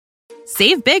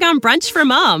Save big on brunch for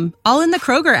mom, all in the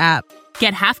Kroger app.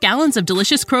 Get half gallons of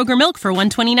delicious Kroger milk for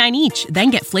 $1.29 each.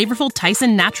 Then get flavorful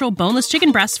Tyson natural boneless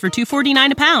chicken breasts for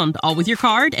 $2.49 a pound, all with your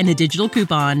card and a digital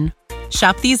coupon.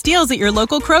 Shop these deals at your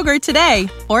local Kroger today,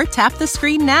 or tap the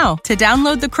screen now to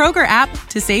download the Kroger app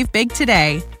to save big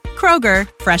today. Kroger,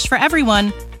 fresh for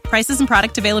everyone. Prices and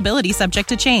product availability subject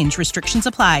to change. Restrictions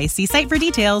apply. See site for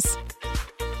details.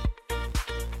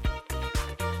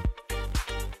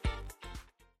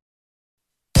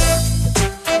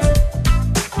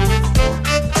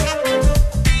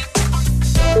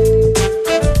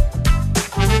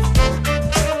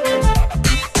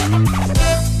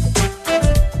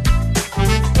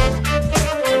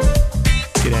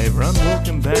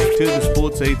 To the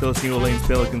Sports Ethos New Orleans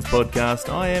Pelicans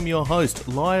podcast. I am your host,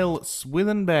 Lyle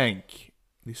Swithenbank.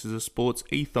 This is a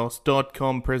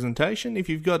sportsethos.com presentation. If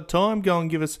you've got time, go and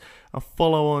give us a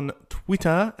follow on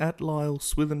Twitter. At Lyle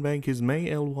Swithenbank is me,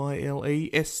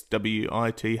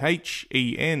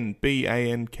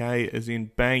 LYLESWITHENBANK as in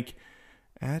bank.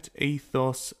 At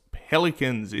Ethos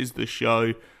Pelicans is the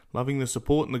show. Loving the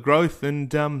support and the growth, and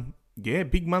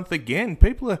big month again.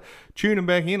 People are tuning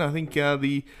back in. I think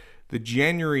the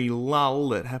January lull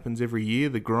that happens every year,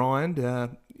 the grind,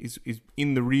 is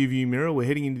in the rearview mirror. We're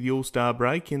heading into the All-Star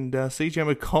break, and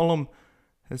CJ McCollum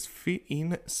has fit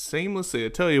in seamlessly. I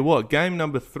tell you what, game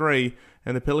number 3,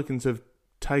 and the Pelicans have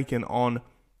taken on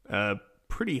a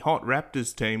pretty hot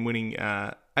Raptors team, winning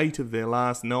 8 of their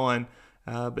last 9,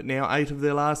 but now 8 of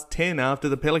their last 10 after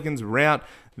the Pelicans rout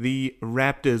the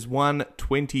Raptors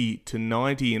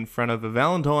 120-90 in front of a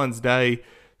Valentine's Day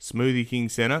Smoothie King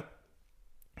Center.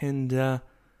 And,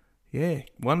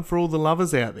 one for all the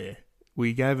lovers out there.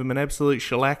 We gave them an absolute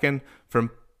shellacking from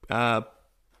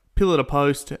pillar to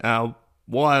post,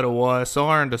 wire to wire,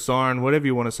 siren to siren, whatever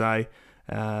you want to say.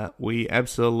 We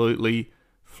absolutely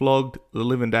flogged the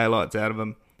living daylights out of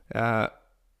them.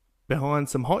 Behind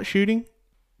some hot shooting,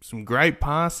 some great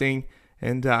passing,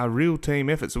 and a real team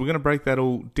effort. So we're going to break that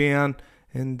all down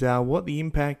and what the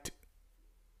impact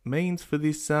means for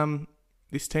this team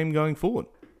going forward.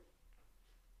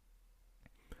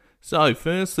 So,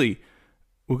 firstly,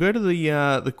 we'll go to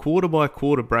the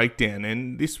quarter-by-quarter breakdown,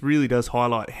 and this really does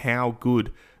highlight how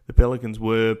good the Pelicans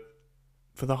were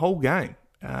for the whole game.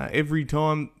 Every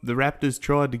time the Raptors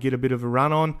tried to get a bit of a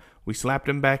run on, we slapped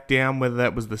them back down, whether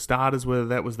that was the starters, whether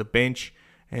that was the bench,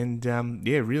 and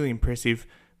really impressive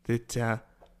that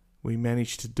we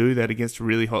managed to do that against a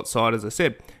really hot side, as I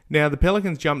said. Now, the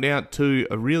Pelicans jumped out to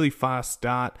a really fast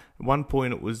start. At one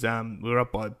point, it was we were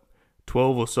up by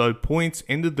 12 or so points,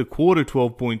 ended the quarter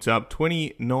 12 points up,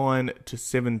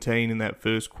 29-17 in that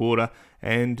first quarter,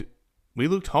 and we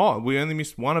looked hot. We only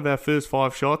missed one of our first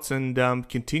 5 shots and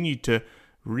continued to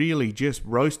really just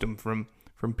roast them from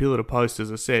pillar to post,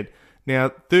 as I said. Now,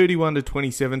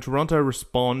 31-27, Toronto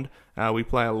respond. We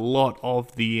play a lot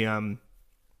of the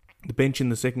bench in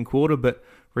the second quarter, but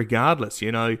regardless,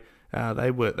 they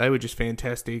were just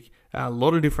fantastic. A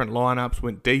lot of different lineups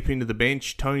went deep into the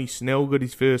bench. Tony Snell got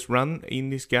his first run in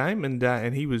this game,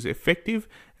 and he was effective.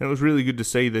 And it was really good to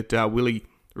see that Willie,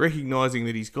 recognising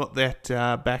that he's got that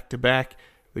back-to-back,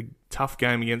 the tough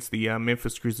game against the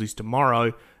Memphis Grizzlies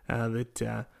tomorrow,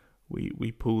 that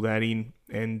we pull that in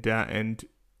and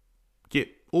get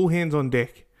all hands on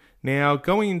deck. Now,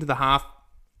 going into the half,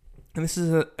 and this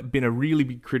has been a really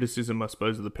big criticism, I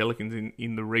suppose, of the Pelicans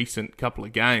in the recent couple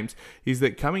of games, is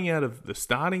that coming out of the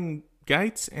starting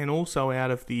gates and also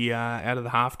out of the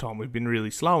halftime, we've been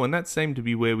really slow, and that seemed to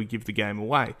be where we give the game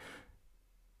away.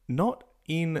 Not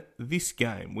in this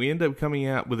game. We end up coming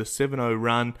out with a 7-0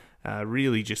 run,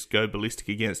 really just go ballistic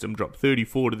against them, dropped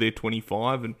 34 to their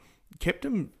 25, and kept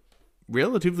them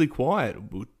relatively quiet,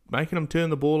 making them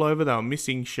turn the ball over. They were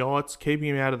missing shots,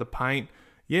 keeping them out of the paint.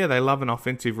 Yeah, they love an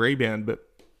offensive rebound, but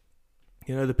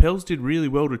the Pels did really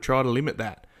well to try to limit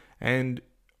that. And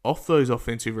off those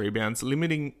offensive rebounds,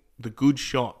 limiting the good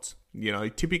shots.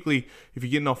 Typically, if you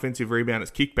get an offensive rebound,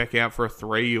 it's kicked back out for a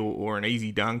 3 or an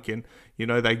easy dunk, and,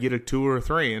 they get a 2 or a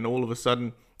 3, and all of a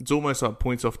sudden, it's almost like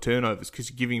points off turnovers because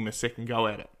you're giving them a second go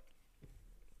at it.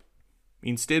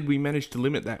 Instead, we managed to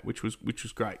limit that, which was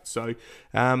great. So,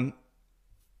 the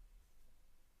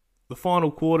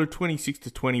final quarter,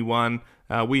 26-21,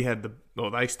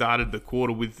 they started the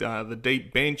quarter with the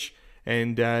deep bench,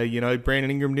 and Brandon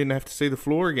Ingram didn't have to see the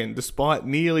floor again, despite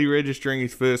nearly registering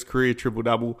his first career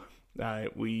triple-double.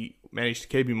 We managed to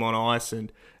keep him on ice,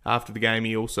 and after the game,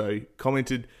 he also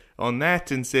commented on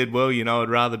that and said, "Well, I'd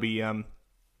rather be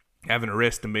having a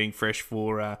rest than being fresh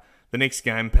for the next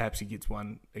game. Perhaps he gets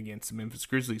one against the Memphis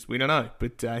Grizzlies. We don't know,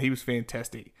 but he was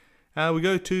fantastic." We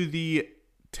go to the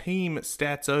team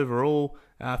stats overall.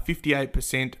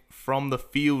 58% from the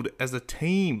field as a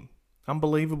team.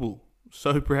 Unbelievable.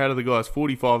 So proud of the guys.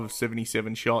 45 of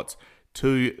 77 shots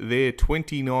to their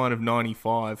 29 of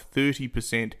 95,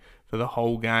 30% for the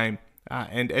whole game.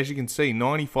 And as you can see,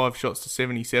 95 shots to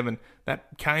 77,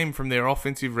 that came from their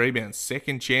offensive rebounds,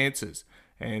 second chances.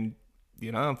 And,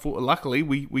 luckily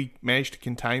we managed to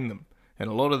contain them. And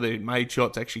a lot of the made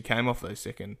shots actually came off those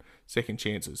second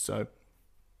chances. So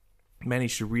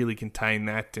managed to really contain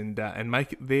that and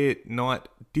make their night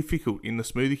difficult in the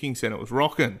Smoothie King Centre. It was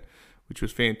rocking, which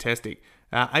was fantastic.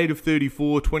 8 of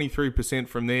 34, 23%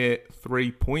 from their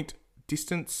three-point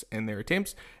distance and their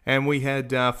attempts. And we had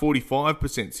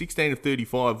 45%, 16 of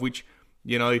 35, which,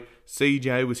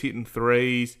 CJ was hitting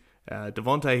threes.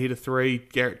 Devontae hit a three.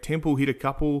 Garrett Temple hit a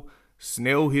couple.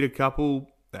 Snell hit a couple.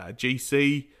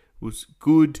 GC was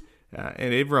good.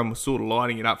 And everyone was sort of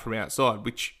lighting it up from outside,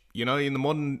 which, in the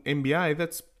modern NBA,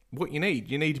 that's what you need.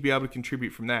 You need to be able to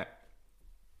contribute from that.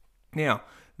 Now,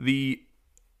 the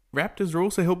Raptors are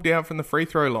also helped out from the free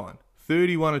throw line.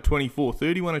 31 of 24,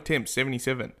 31 attempts,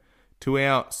 77 to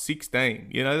our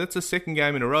 16. That's a second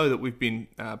game in a row that we've been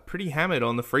pretty hammered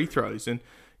on the free throws. And,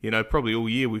 probably all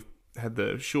year we've had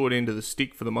the short end of the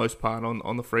stick for the most part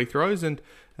on the free throws. And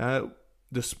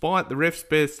despite the refs'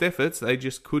 best efforts, they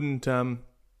just couldn't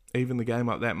even the game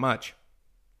up that much.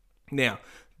 Now,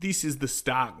 this is the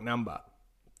stark number.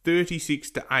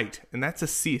 36 to 8, and that's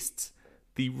assists.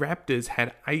 The Raptors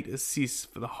had 8 assists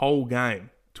for the whole game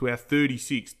to our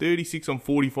 36. 36 on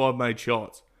 45 made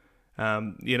shots.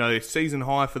 Season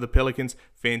high for the Pelicans.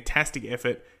 Fantastic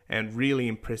effort and really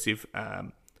impressive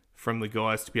from the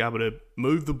guys to be able to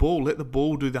move the ball, let the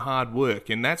ball do the hard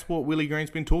work. And that's what Willie Green's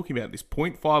been talking about, this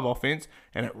 0.5 offense,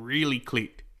 and it really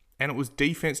clicked. And it was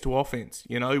defense to offense.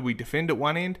 We defend at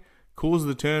one end, cause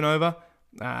the turnover,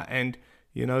 and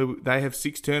they have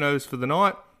 6 turnovers for the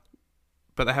night,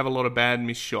 but they have a lot of bad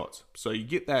missed shots. So you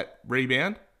get that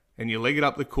rebound and you leg it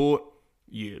up the court,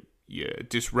 you're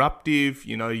disruptive,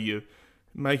 you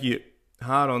make it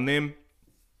hard on them,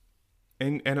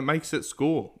 and it makes it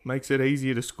score, makes it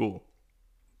easier to score.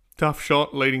 Tough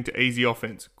shot leading to easy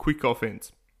offense, quick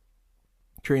offense,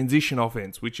 transition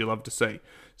offense, which you love to see.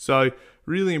 So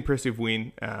really impressive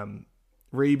win.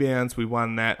 Rebounds, we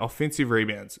won that. Offensive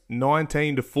rebounds,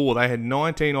 19 to 4. They had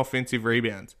 19 offensive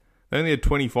rebounds. They only had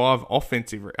 25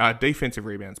 defensive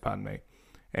rebounds, pardon me.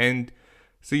 And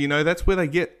so, that's where they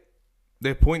get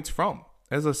their points from.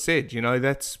 As I said,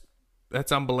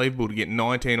 that's unbelievable to get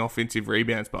 19 offensive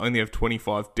rebounds but only have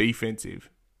 25 defensive.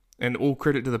 And all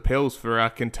credit to the Pels for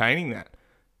containing that.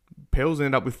 Pels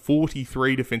end up with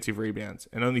 43 defensive rebounds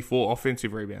and only 4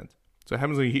 offensive rebounds. So it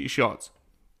happens when you hit your shots.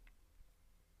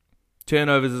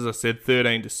 Turnovers, as I said,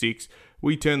 13 to 6.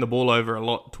 We turned the ball over a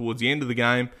lot towards the end of the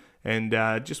game, and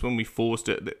just when we forced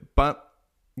it. But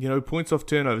points off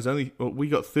turnovers, we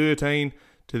got 13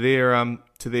 to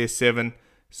their 7.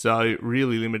 So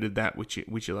really limited that, which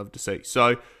you love to see.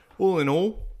 So all in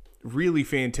all, really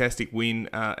fantastic win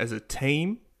as a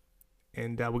team.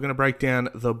 And we're going to break down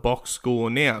the box score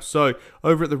now. So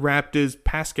over at the Raptors,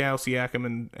 Pascal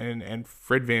Siakam and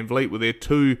Fred VanVleet were their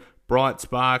 2 bright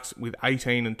sparks with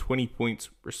 18 and 20 points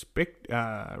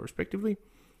respectively.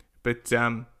 But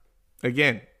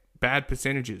again, bad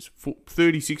percentages.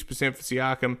 36% for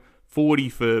Siakam, 40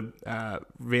 for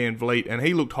VanVleet, and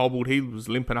he looked hobbled. He was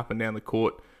limping up and down the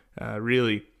court.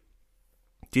 Really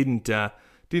didn't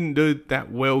do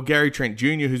that well. Gary Trent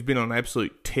Jr., who's been on an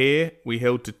absolute tear, we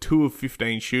held to 2 of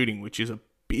 15 shooting, which is a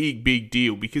big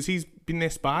deal because he's been their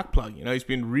spark plug. He's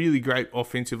been really great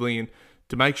offensively, and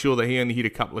to make sure that he only hit a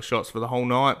couple of shots for the whole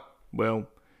night, well,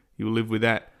 you'll live with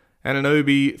that.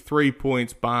 Anunoby, 3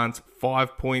 points. Barnes,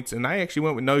 5 points. And they actually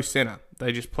went with no center.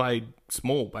 They just played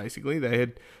small, basically. They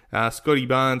had Scotty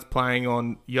Barnes playing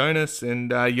on Jonas,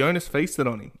 and Jonas feasted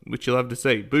on him, which you'll love to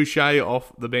see. Boucher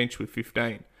off the bench with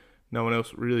 15. No one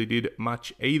else really did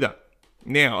much either.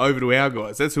 Now, over to our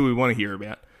guys. That's who we want to hear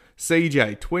about.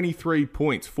 CJ, 23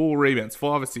 points, 4 rebounds,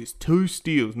 5 assists, 2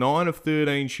 steals, 9 of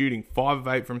 13 shooting, 5 of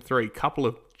 8 from 3. Couple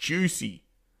of juicy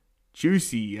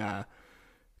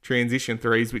transition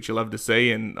threes, which you love to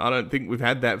see, and I don't think we've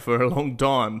had that for a long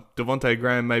time. Devontae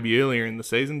Graham maybe earlier in the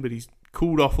season, but he's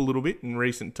cooled off a little bit in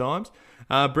recent times.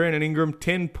 Brandon Ingram,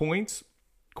 10 points,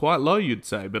 quite low you'd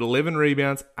say, but 11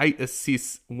 rebounds, 8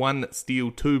 assists, 1 steal,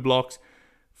 2 blocks,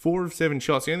 4 of 7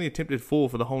 shots. He only attempted 4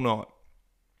 for the whole night,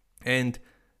 and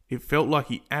it felt like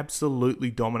he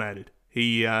absolutely dominated.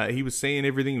 He was seeing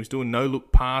everything. He was doing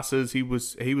no-look passes. He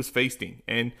was feasting,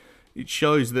 and it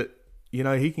shows that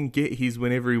he can get his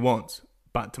whenever he wants.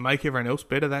 But to make everyone else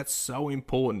better, that's so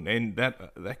important. And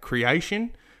that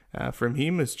creation from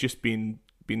him has just been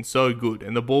been so good.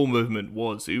 And the ball movement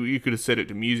was, you could have set it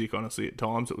to music, honestly, at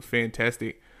times. It was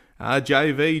fantastic.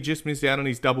 JV just missed out on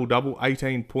his double-double,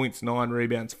 18 points, 9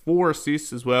 rebounds, 4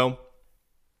 assists as well.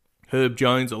 Herb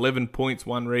Jones, 11 points,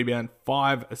 1 rebound,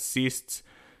 5 assists.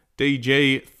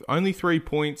 DG, only 3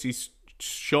 points. His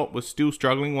shot was still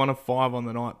struggling, 1 of 5 on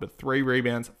the night, but 3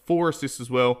 rebounds, 4 assists as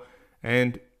well.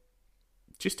 And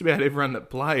just about everyone that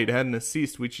played had an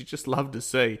assist, which you just love to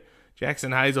see.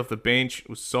 Jackson Hayes off the bench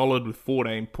was solid with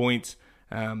 14 points.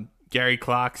 Gary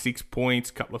Clark, 6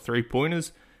 points, couple of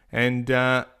 3-pointers. And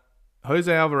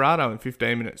Jose Alvarado in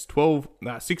 15 minutes,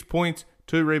 6 points,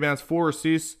 2 rebounds, 4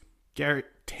 assists. Garrett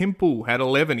Temple had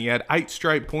 11. He had 8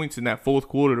 straight points in that fourth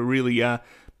quarter to really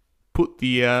put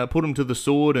them to the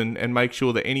sword and make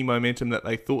sure that any momentum that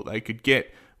they thought they could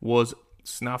get was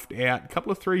snuffed out. A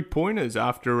couple of 3-pointers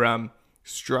after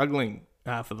struggling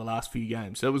for the last few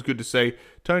games. So that was good to see.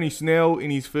 Tony Snell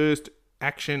in his first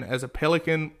action as a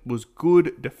Pelican was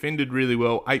good, defended really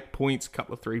well. 8 points,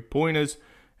 couple of 3-pointers.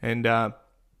 And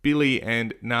Billy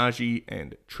and Najee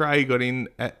and Trey got in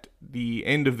at the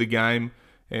end of the game.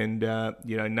 And,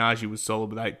 Najee was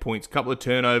solid with 8 points. A couple of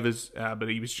turnovers, but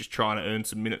he was just trying to earn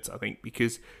some minutes, I think,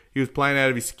 because he was playing out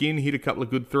of his skin, hit a couple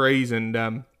of good threes, and,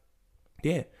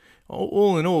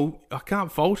 all in all, I can't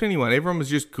fault anyone. Everyone was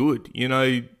just good.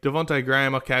 Devontae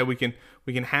Graham, okay, we can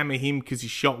hammer him because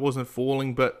his shot wasn't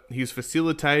falling, but he was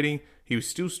facilitating. He was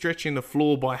still stretching the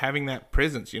floor by having that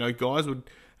presence. Guys would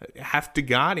have to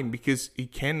guard him because he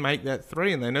can make that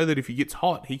three, and they know that if he gets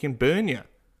hot, he can burn you.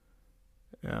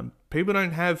 People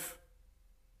don't have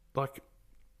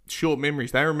short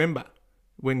memories. They remember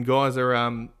when guys are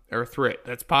a threat.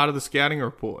 That's part of the scouting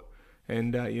report,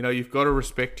 and you've got to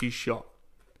respect his shot.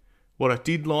 What I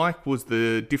did like was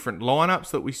the different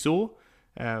lineups that we saw.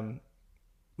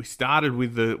 We started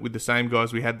with the same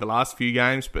guys we had the last few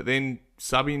games, but then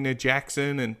subbing to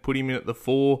Jackson and put him in at the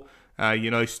 4.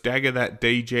 Stagger that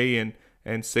DG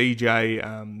and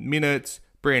CJ minutes.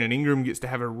 Brandon Ingram gets to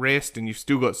have a rest, and you've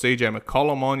still got CJ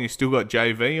McCollum on, you've still got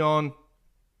JV on.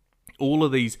 All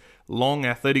of these long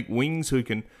athletic wings who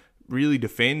can really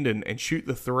defend and shoot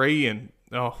the three. And,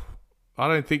 I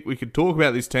don't think we could talk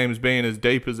about this team as being as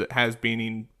deep as it has been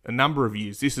in a number of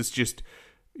years. This is just,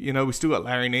 we've still got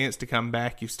Larry Nance to come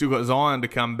back. You've still got Zion to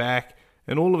come back.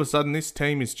 And all of a sudden, this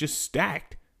team is just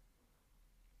stacked.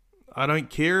 I don't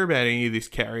care about any of this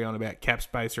carry on about cap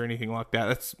space or anything like that.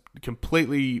 That's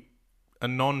completely a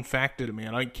non-factor to me.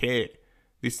 I don't care.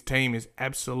 This team is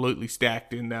absolutely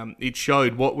stacked, and it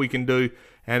showed what we can do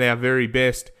at our very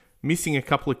best, missing a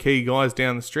couple of key guys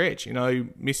down the stretch.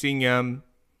 Missing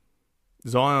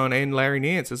Zion and Larry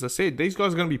Nance. As I said, these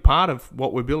guys are going to be part of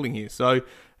what we're building here. So,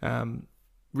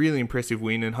 really impressive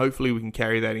win, and hopefully we can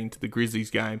carry that into the Grizzlies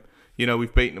game.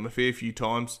 We've beaten them a fair few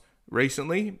times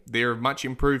recently. They're a much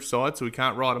improved side, so we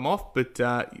can't write them off, but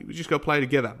we just got to play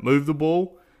together. Move the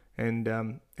ball, and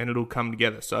it'll come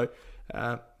together. So,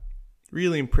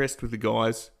 really impressed with the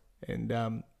guys.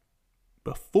 And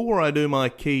before I do my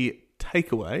key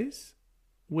takeaways,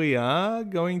 we are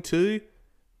going to,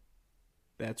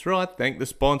 that's right, thank the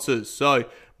sponsors. So,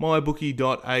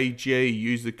 mybookie.ag,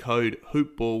 use the code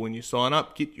HoopBall when you sign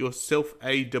up. Get yourself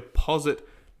a deposit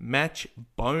match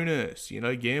bonus.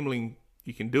 Gambling,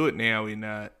 you can do it now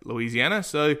in Louisiana,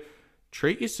 so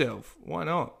treat yourself. Why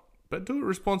not? But do it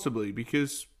responsibly,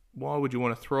 because why would you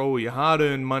want to throw your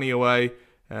hard-earned money away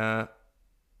on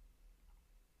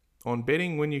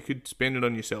betting when you could spend it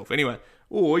on yourself? Anyway,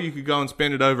 or you could go and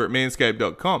spend it over at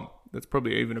manscaped.com. That's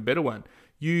probably even a better one.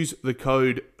 Use the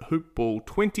code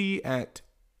HoopBall20 at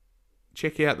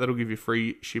checkout. That'll give you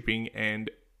free shipping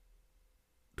and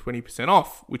 20%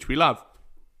 off, which we love.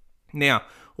 Now,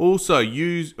 also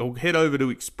head over to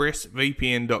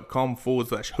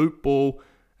expressvpn.com/hoopball.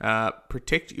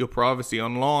 Protect your privacy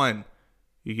online.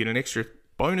 You get an extra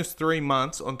bonus 3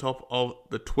 months on top of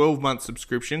the 12-month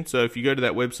subscription. So if you go to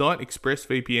that website,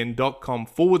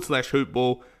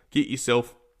 expressvpn.com/hoopball, get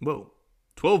yourself,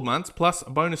 12 months plus a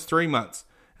bonus 3 months.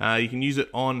 You can use it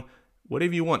on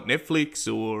whatever you want,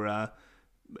 Netflix or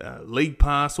League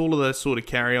Pass, all of those sort of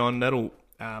carry on. That'll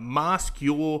mask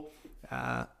your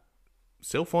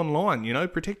self online,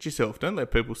 protect yourself. Don't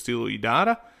let people steal all your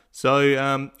data.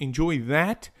 So enjoy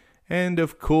that. And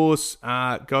of course,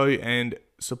 go and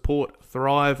support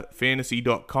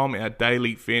ThriveFantasy.com, our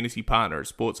daily fantasy partner at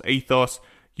Sports Ethos.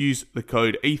 Use the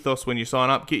code ETHOS when you sign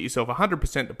up. Get yourself a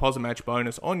 100% deposit match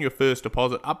bonus on your first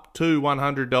deposit up to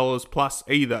 $100 plus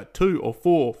either 2 or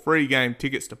 4 free game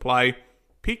tickets to play.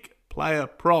 Pick player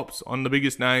props on the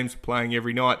biggest names playing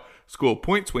every night. Score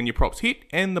points when your props hit,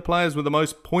 and the players with the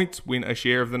most points win a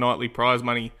share of the nightly prize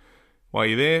money. While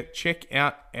you're there, check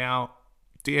out our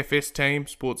DFS team,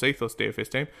 Sports Ethos DFS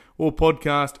team, or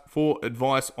podcast for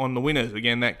advice on the winners.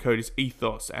 Again, that code is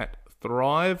ethos at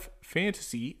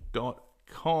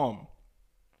thrivefantasy.com.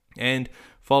 And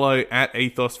follow at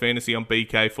Ethos Fantasy on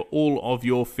BK for all of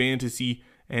your fantasy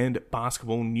and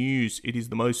basketball news. It is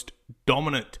the most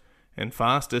dominant and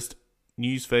fastest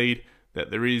news feed that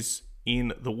there is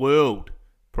in the world,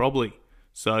 probably.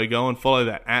 So go and follow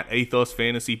that at Ethos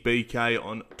Fantasy BK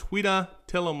on Twitter.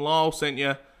 Tell them Lyle sent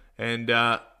you, and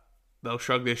they'll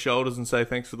shrug their shoulders and say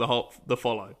thanks for the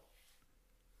follow.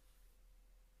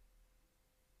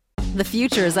 The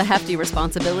future is a hefty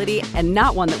responsibility and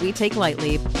not one that we take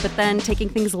lightly. But then taking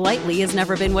things lightly has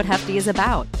never been what Hefty is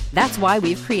about. That's why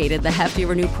we've created the Hefty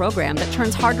Renew program that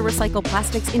turns hard-to-recycle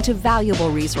plastics into valuable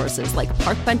resources like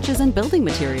park benches and building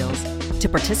materials. To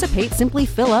participate, simply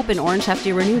fill up an orange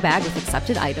Hefty Renew bag with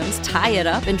accepted items, tie it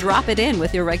up, and drop it in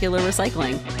with your regular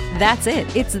recycling. That's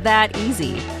it. It's that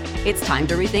easy. It's time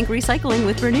to rethink recycling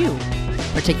with Renew.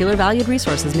 Particular valued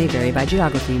resources may vary by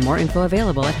geography. More info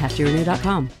available at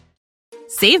heftyrenew.com.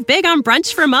 Save big on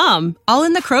brunch for mom, all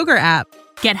in the Kroger app.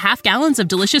 Get half gallons of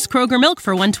delicious Kroger milk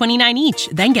for $1.29 each.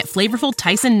 Then get flavorful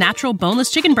Tyson natural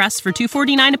boneless chicken breasts for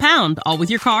 $2.49 a pound, all with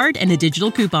your card and a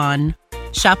digital coupon.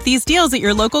 Shop these deals at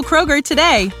your local Kroger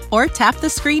today, or tap the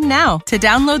screen now to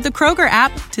download the Kroger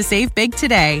app to save big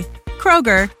today.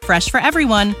 Kroger, fresh for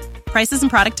everyone. Prices and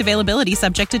product availability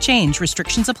subject to change.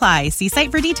 Restrictions apply. See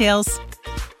site for details.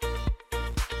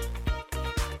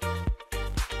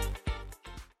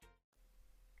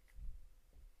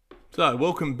 So,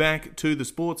 welcome back to the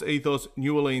Sports Ethos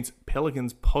New Orleans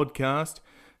Pelicans podcast.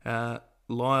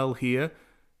 Lyle here.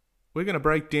 We're going to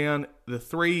break down the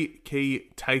three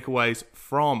key takeaways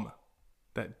from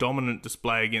that dominant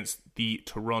display against the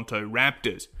Toronto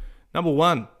Raptors. Number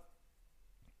one,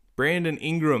 Brandon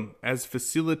Ingram as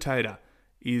facilitator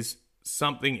is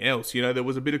something else. You know, there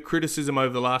was a bit of criticism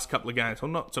over the last couple of games. Well,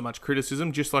 not so much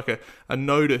criticism, just like a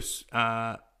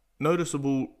noticeable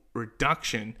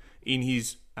reduction in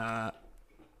his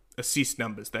assist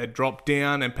numbers. They had dropped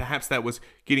down, and perhaps that was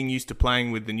getting used to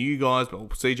playing with the new guys, but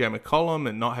CJ McCollum,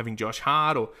 and not having Josh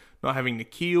Hart or not having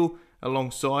Nikhil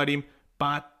alongside him.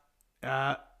 But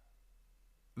that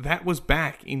was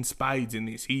back in spades in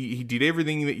this. He did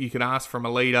everything that you could ask from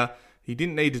a leader. He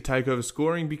didn't need to take over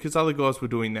scoring because other guys were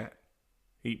doing that.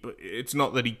 It's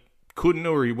not that he couldn't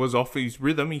or he was off his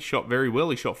rhythm. He shot very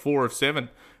well. He shot 4 of 7.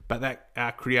 But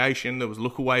that creation, there was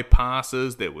look-away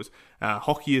passes, there was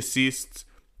hockey assists,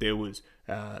 there was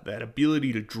that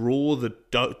ability to draw the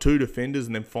two defenders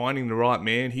and then finding the right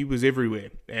man. He was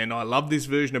everywhere. And I love this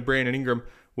version of Brandon Ingram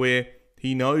where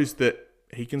he knows that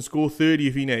he can score 30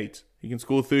 if he needs. He can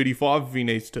score 35 if he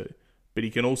needs to. But he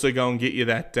can also go and get you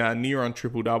that near-on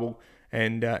triple-double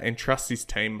and trust his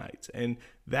teammates. And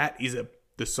that is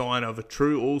the sign of a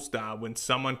true all-star when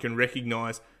someone can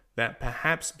recognise that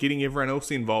perhaps getting everyone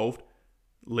else involved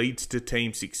leads to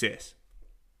team success.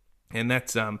 And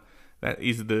that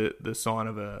is the sign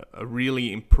of a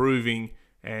really improving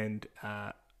and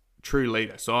true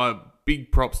leader. So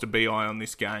big props to BI on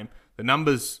this game. The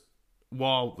numbers,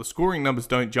 while the scoring numbers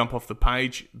don't jump off the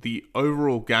page, the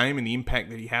overall game and the impact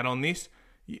that he had on this,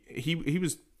 he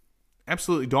was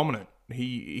absolutely dominant.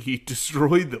 He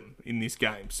destroyed them in this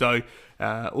game. So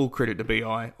all credit to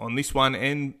BI on this one,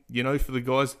 and for the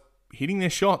guys hitting their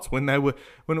shots when it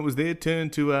was their turn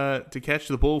to catch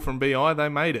the ball from BI, they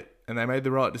made it and they made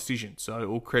the right decision. So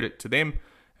all credit to them.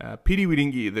 Pity we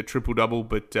didn't get the triple double,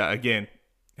 but again,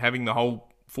 having the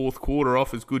whole fourth quarter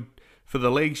off is good for the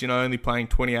legs. Only playing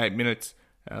 28 minutes,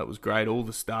 it was great. All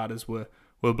the starters were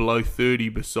below 30,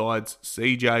 besides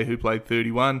CJ, who played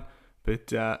 31.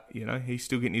 But, he's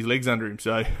still getting his legs under him,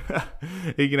 so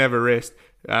he can have a rest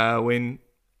when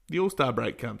the All-Star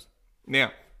break comes.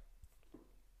 Now,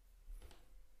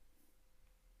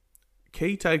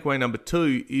 key takeaway number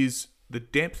 2 is the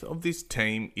depth of this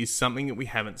team is something that we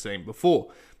haven't seen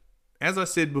before. As I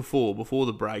said before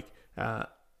the break,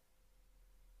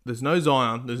 there's no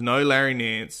Zion, there's no Larry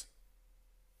Nance.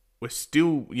 We're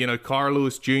still, Kyra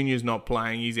Lewis Jr. is not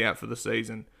playing, he's out for the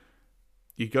season.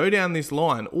 You go down this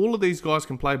line, all of these guys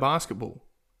can play basketball.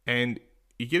 And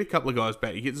you get a couple of guys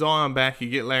back. You get Zion back, you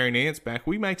get Larry Nance back.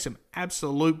 We make some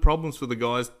absolute problems for the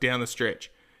guys down the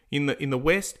stretch. In the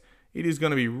West, it is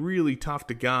going to be really tough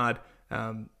to guard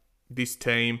this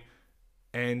team.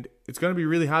 And it's going to be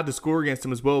really hard to score against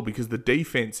them as well because the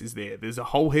defense is there. There's a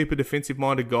whole heap of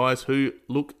defensive-minded guys who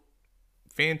look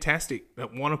fantastic,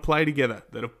 that want to play together,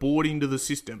 that have bought into the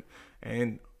system.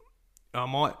 And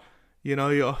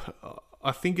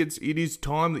I think it is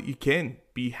time that you can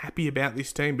be happy about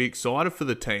this team, be excited for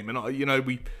the team. And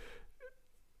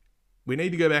we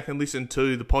need to go back and listen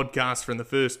to the podcast from the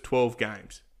first 12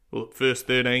 games, or first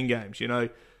 13 games. You know,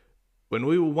 when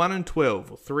we were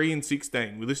 1-12 or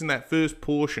 3-16, we listened to that first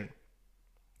portion,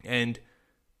 and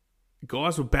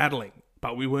guys were battling,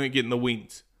 but we weren't getting the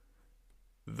wins.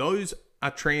 Those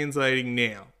are translating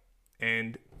now,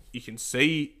 and you can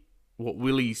see what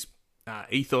Willie's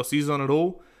ethos is on it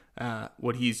all,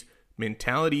 what his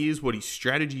mentality is, what his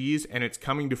strategy is, and it's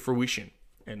coming to fruition.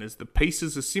 And as the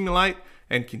pieces assimilate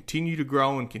and continue to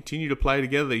grow and continue to play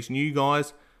together, these new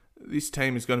guys, this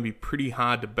team is going to be pretty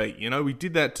hard to beat. You know, we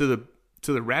did that to the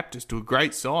Raptors, to a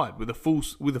great side with a full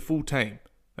team.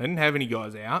 They didn't have any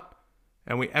guys out,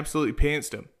 and we absolutely pantsed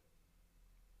them.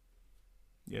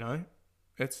 You know,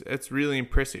 it's really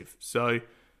impressive. So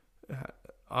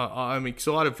I'm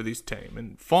excited for this team.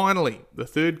 And finally, the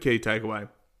third key takeaway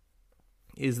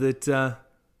is that CJ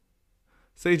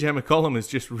McCollum is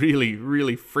just really,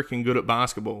 really freaking good at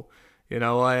basketball. You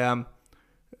know,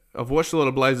 I've watched a lot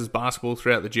of Blazers basketball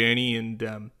throughout the journey,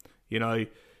 and you know,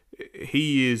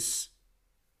 it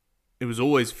was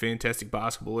always a fantastic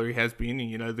basketballer. He has been,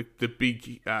 and you know, the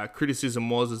big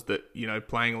criticism is that, you know,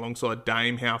 playing alongside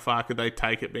Dame, how far could they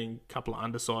take it, being a couple of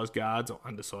undersized guards, or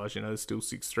undersized, you know, still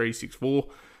 6'3",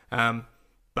 6'4",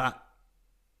 but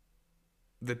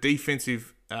the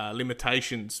defensive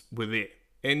limitations were there.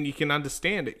 And you can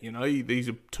understand it, you know. These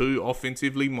are two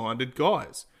offensively minded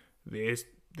guys. Their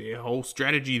whole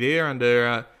strategy there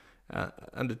under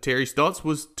Terry Stotts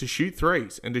was to shoot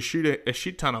threes and to shoot a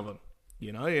shit ton of them,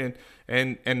 you know,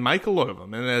 and make a lot of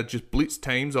them. And they'd just blitz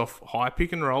teams off high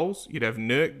pick and rolls. You'd have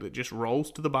Nurk that just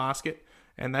rolls to the basket,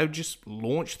 and they'd just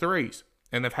launch threes.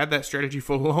 And they've had that strategy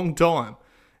for a long time.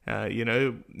 You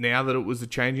know, now that it was the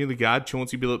changing of the guard,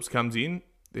 Chauncey Billups comes in,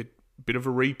 a bit of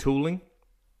a retooling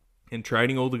and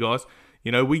trading all the guys.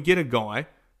 You know, we get a guy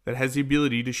that has the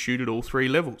ability to shoot at all three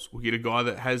levels. We get a guy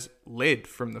that has led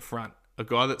from the front, a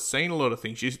guy that's seen a lot of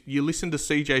things. You listen to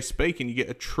CJ speak and you get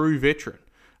a true veteran,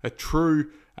 a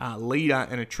true leader,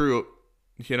 and a true,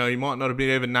 you know, he might not have been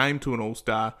ever named to an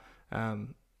all-star,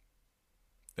 an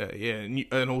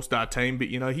all-star team, but,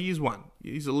 you know, he is one.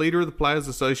 He's a leader of the Players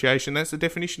Association. That's the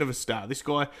definition of a star. This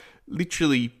guy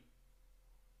literally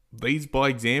leads by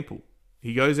example.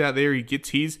 He goes out there, he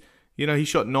gets his. You know, he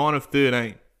shot 9 of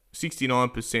 13,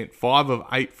 69%, 5 of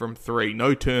 8 from 3,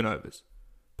 no turnovers,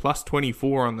 plus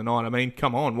 24 on the night. I mean,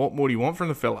 come on, what more do you want from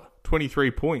the fella?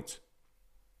 23 points.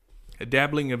 A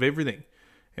dabbling of everything.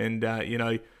 And, you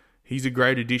know, he's a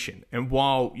great addition. And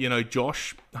while, you know,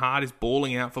 Josh Hart is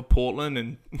balling out for Portland,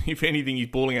 and if anything, he's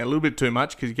balling out a little bit too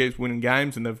much because he keeps winning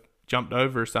games and they've jumped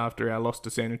over us after our loss to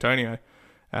San Antonio.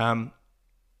 You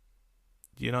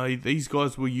know, these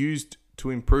guys were used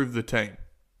to improve the team.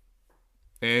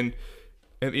 And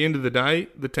at the end of the day,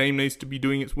 the team needs to be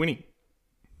doing its winning.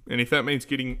 And if that means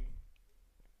getting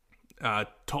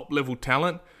top-level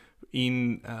talent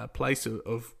in place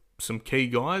of some key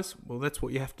guys, well, that's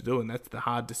what you have to do, and that's the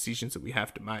hard decisions that we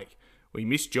have to make. We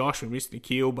missed Josh, we missed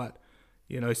Nikhil, but,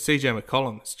 you know, CJ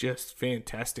McCollum is just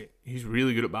fantastic. He's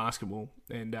really good at basketball,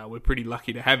 and we're pretty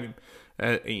lucky to have him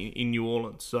in New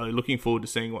Orleans. So looking forward to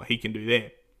seeing what he can do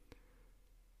there.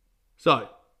 So,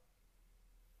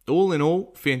 all in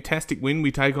all, fantastic win.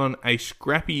 We take on a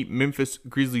scrappy Memphis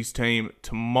Grizzlies team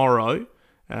tomorrow.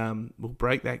 We'll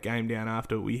break that game down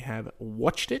after we have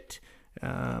watched it.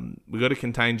 We've got to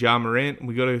contain Ja Morant, and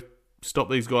we've got to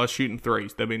stop these guys shooting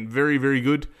threes. They've been very, very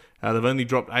good. They've only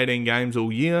dropped 18 games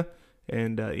all year,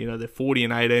 and you know, they're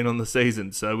 40-18 on the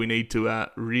season, so we need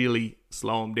to really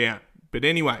slow them down. But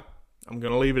anyway, I'm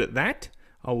going to leave it at that.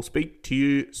 I will speak to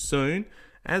you soon.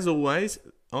 As always,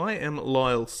 I am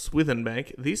Lyle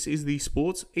Swithenbank. This is the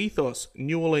Sports Ethos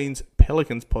New Orleans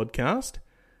Pelicans podcast.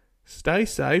 Stay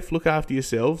safe, look after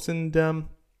yourselves, and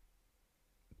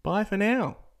bye for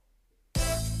now.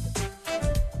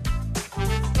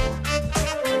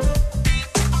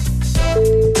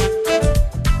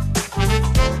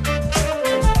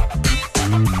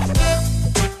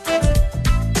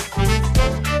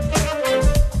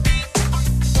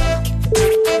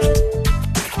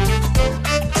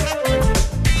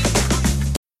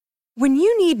 When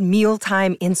you need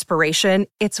mealtime inspiration,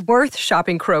 it's worth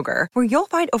shopping Kroger, where you'll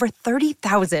find over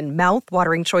 30,000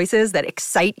 mouth-watering choices that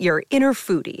excite your inner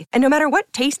foodie. And no matter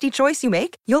what tasty choice you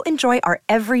make, you'll enjoy our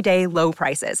everyday low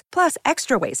prices, plus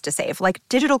extra ways to save, like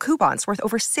digital coupons worth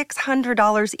over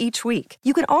 $600 each week.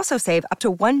 You can also save up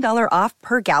to $1 off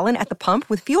per gallon at the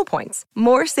pump with fuel points.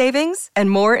 More savings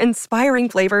and more inspiring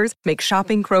flavors make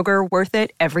shopping Kroger worth it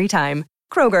every time.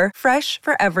 Kroger, fresh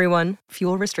for everyone.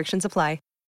 Fuel restrictions apply.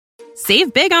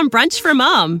 Save big on brunch for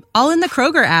mom, all in the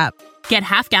Kroger app. Get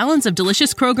half gallons of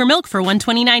delicious Kroger milk for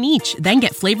 $1.29 each. Then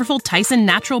get flavorful Tyson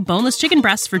natural boneless chicken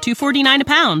breasts for $2.49 a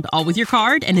pound, all with your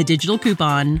card and a digital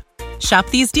coupon. Shop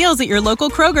these deals at your local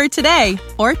Kroger today,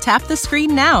 or tap the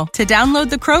screen now to download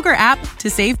the Kroger app to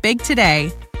save big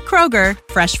today. Kroger,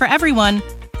 fresh for everyone.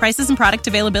 Prices and product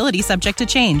availability subject to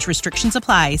change. Restrictions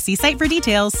apply. See site for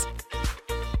details.